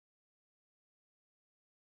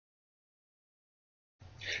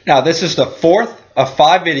Now, this is the fourth of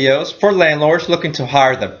 5 videos for landlords looking to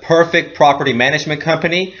hire the perfect property management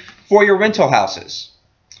company for your rental houses.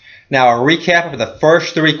 Now, a recap of the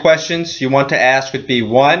first 3 questions you want to ask would be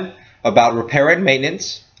 1, about repair and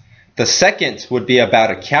maintenance. The second would be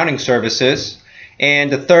about accounting services.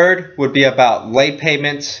 And the third would be about late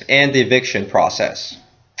payments and the eviction process.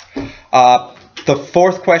 The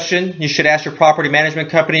fourth question you should ask your property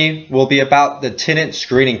management company will be about the tenant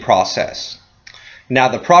screening process. Now,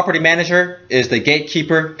 the property manager is the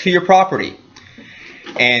gatekeeper to your property.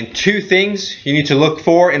 And 2 things you need to look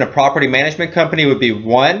for in a property management company would be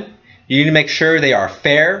 1, you need to make sure they are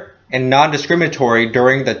fair and non-discriminatory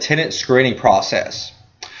during the tenant screening process.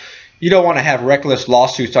 You don't want to have reckless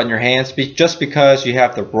lawsuits on your hands just because you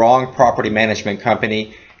have the wrong property management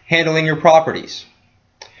company handling your properties.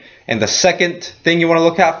 And the second thing you want to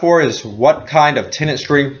look out for is what kind of tenant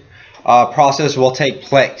screening process will take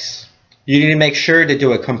place. You need to make sure to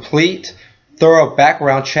do a complete, thorough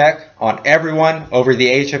background check on everyone over the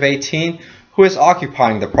age of 18 who is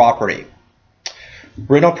occupying the property.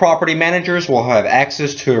 Rental property managers will have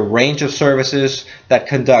access to a range of services that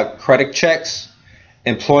conduct credit checks,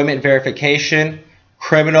 employment verification,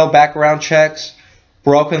 criminal background checks,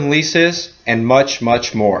 broken leases, and much,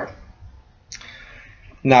 much more.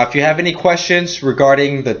 Now, if you have any questions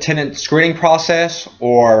regarding the tenant screening process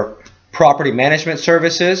or property management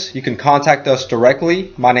services, you can contact us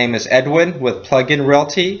directly. My name is Edwin with Plug-in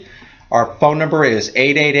Realty. Our phone number is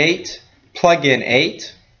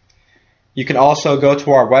 888-PLUG-IN-8. You can also go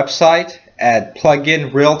to our website at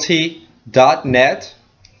pluginrealty.net.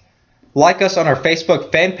 Like us on our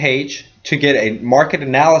Facebook fan page to get a market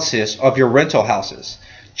analysis of your rental houses,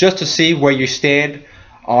 just to see where you stand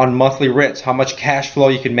on monthly rents, how much cash flow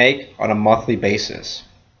you can make on a monthly basis.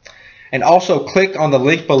 And also click on the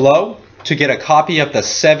link below to get a copy of the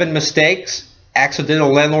 7 mistakes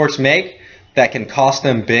accidental landlords make that can cost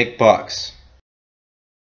them big bucks.